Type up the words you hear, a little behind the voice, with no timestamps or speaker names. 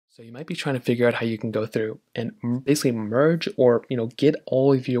So you might be trying to figure out how you can go through and basically merge or get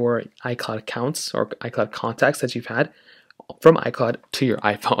all of your iCloud accounts or iCloud contacts that you've had from iCloud to your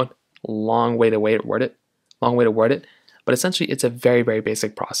iPhone. Long way to word it, but essentially it's a very, very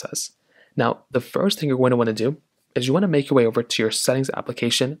basic process. Now, the first thing you're going to want to do is you want to make your way over to your settings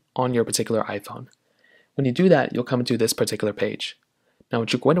application on your particular iPhone. When you do that, you'll come to this particular page. Now,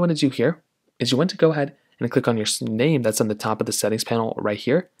 what you're going to want to do here is you want to go ahead and click on your name that's on the top of the settings panel right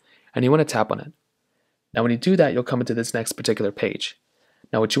here, and you want to tap on it. Now, when you do that, you'll come into this next particular page.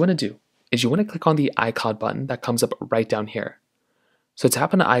 Now, what you want to do is you want to click on the iCloud button that comes up right down here. So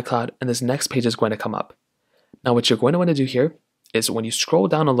tap on the iCloud, and this next page is going to come up. Now, what you're going to want to do here is when you scroll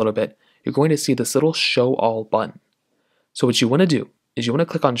down a little bit, you're going to see this little Show All button. So what you want to do is you want to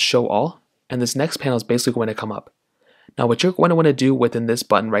click on Show All, and this next panel is basically going to come up. Now, what you're going to want to do within this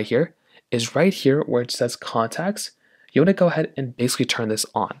button right here is right here where it says Contacts, you want to go ahead and basically turn this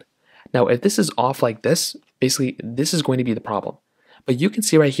on. Now, if this is off like this, basically this is going to be the problem. But you can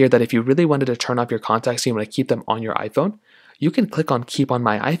see right here that if you really wanted to turn off your contacts and you want to keep them on your iPhone, you can click on Keep on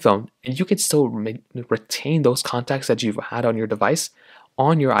My iPhone and you can still retain those contacts that you've had on your device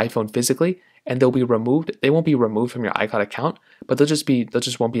on your iPhone physically, and they'll be removed. They won't be removed from your iCloud account, but they'll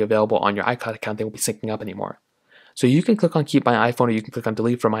just won't be available on your iCloud account. They won't be syncing up anymore. So you can click on Keep My iPhone or you can click on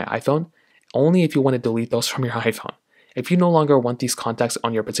Delete from My iPhone only if you want to delete those from your iPhone. If you no longer want these contacts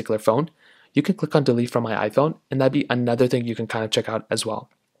on your particular phone, you can click on Delete from My iPhone, and that'd be another thing you can kind of check out as well.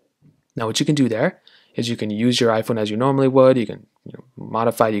 Now, what you can do there is you can use your iPhone as you normally would. You can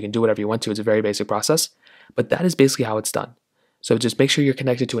modify it. You can do whatever you want to. It's a very basic process, but that is basically how it's done. So just make sure you're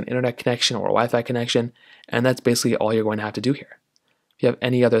connected to an internet connection or a Wi-Fi connection, and that's basically all you're going to have to do here. If you have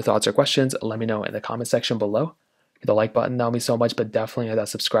any other thoughts or questions, let me know in the comment section below. Hit the like button, that would mean so much, but definitely hit that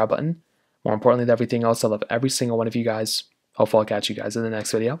subscribe button. More importantly than everything else, I love every single one of you guys. Hopefully I'll catch you guys in the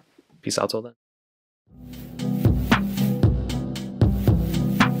next video. Peace out till then.